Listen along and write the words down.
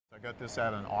got this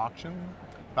at an auction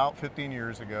about 15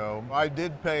 years ago. I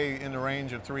did pay in the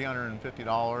range of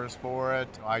 $350 for it.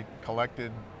 I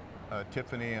collected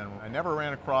Tiffany, and I never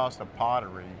ran across a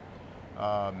pottery.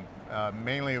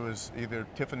 Mainly it was either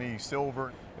Tiffany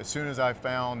silver. As soon as I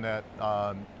found that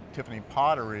Tiffany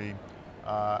pottery,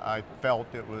 I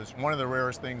felt it was one of the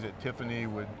rarest things that Tiffany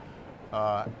would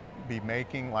be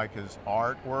making, like his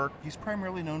artwork. He's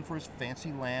primarily known for his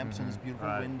fancy lamps and his beautiful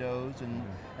windows and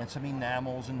some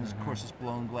enamels and of course his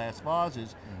blown glass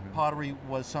vases. Pottery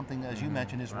was something, as you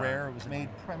mentioned, is rare. It was made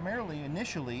primarily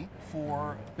initially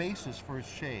for bases for his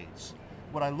shades.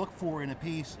 What I look for in a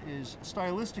piece is,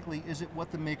 stylistically, is it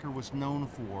what the maker was known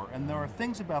for? And there are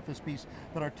things about this piece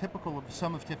that are typical of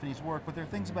some of Tiffany's work, but there are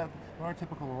things about it that aren't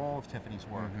typical of all of Tiffany's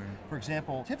work. For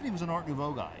example, Tiffany was an Art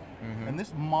Nouveau guy, and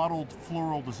this modeled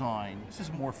floral design, this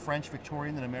is more French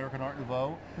Victorian than American Art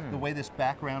Nouveau. The way this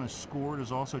background is scored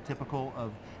is also typical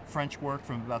of French work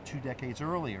from about 2 decades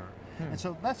earlier. And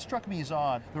so that struck me as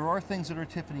odd. There are things that are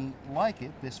Tiffany like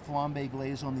it, this flambe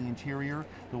glaze on the interior,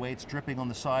 the way it's dripping on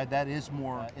the side, that is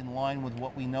more in line with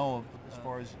what we know of as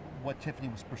far as what Tiffany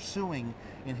was pursuing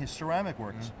in his ceramic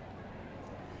works.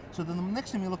 So then the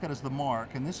next thing we look at is the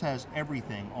mark, and this has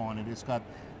everything on it. It's got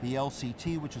the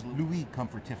LCT, which is Louis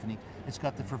Comfort Tiffany. It's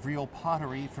got the Favril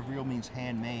pottery. Favril means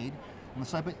handmade on the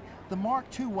side. But the mark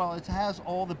too, while it has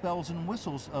all the bells and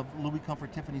whistles of Louis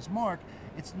Comfort Tiffany's mark,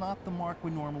 it's not the mark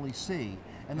we normally see.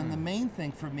 And then the main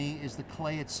thing for me is the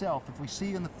clay itself. If we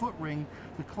see in the foot ring,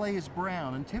 the clay is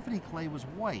brown, and Tiffany clay was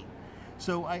white.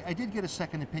 So I did get a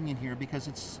second opinion here because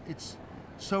it's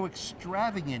so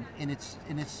extravagant in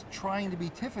its trying to be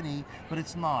Tiffany, but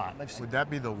it's not. Would that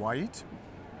be the white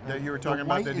that you were talking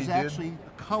about that he did? The white is actually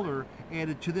a color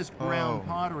added to this brown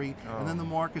pottery, and then the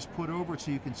mark is put over it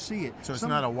so you can see it. So it's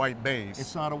not a white base?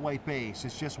 It's not a white base.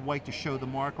 It's just white to show the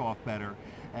mark off better.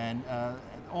 And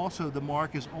also the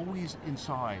mark is always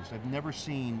incised. I've never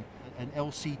seen an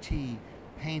LCT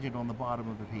painted on the bottom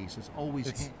of the piece. It's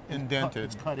always indented.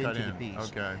 It's cut into the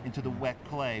piece, into the wet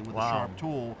clay with a sharp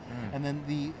tool. And then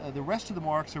the rest of the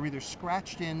marks are either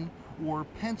scratched in or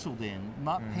penciled in,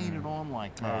 not painted on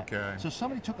like that. So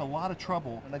somebody took a lot of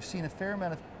trouble, and I've seen a fair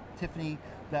amount of Tiffany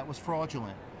that was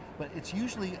fraudulent. But it's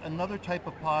usually another type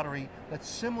of pottery that's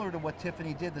similar to what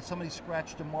Tiffany did, that somebody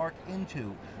scratched a mark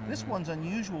into. This one's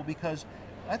unusual because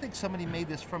I think somebody made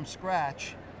this from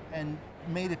scratch and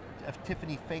made a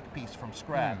Tiffany fake piece from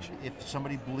scratch. If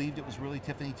somebody believed it was really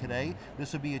Tiffany today,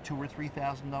 this would be a $2,000 or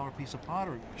 $3,000 piece of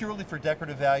pottery. Purely for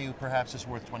decorative value, perhaps it's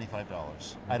worth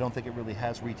 $25. I don't think it really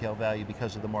has retail value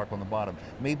because of the mark on the bottom.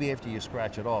 Maybe after you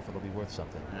scratch it off, it'll be worth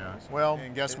something. Yes. Well,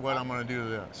 and guess what? I'm going to do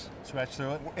this. Scratch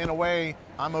through it? In a way,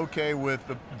 I'm okay with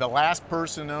the last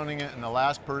person owning it and the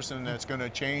last person that's going to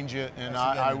change it, and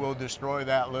I will destroy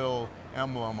that little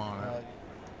emblem on it.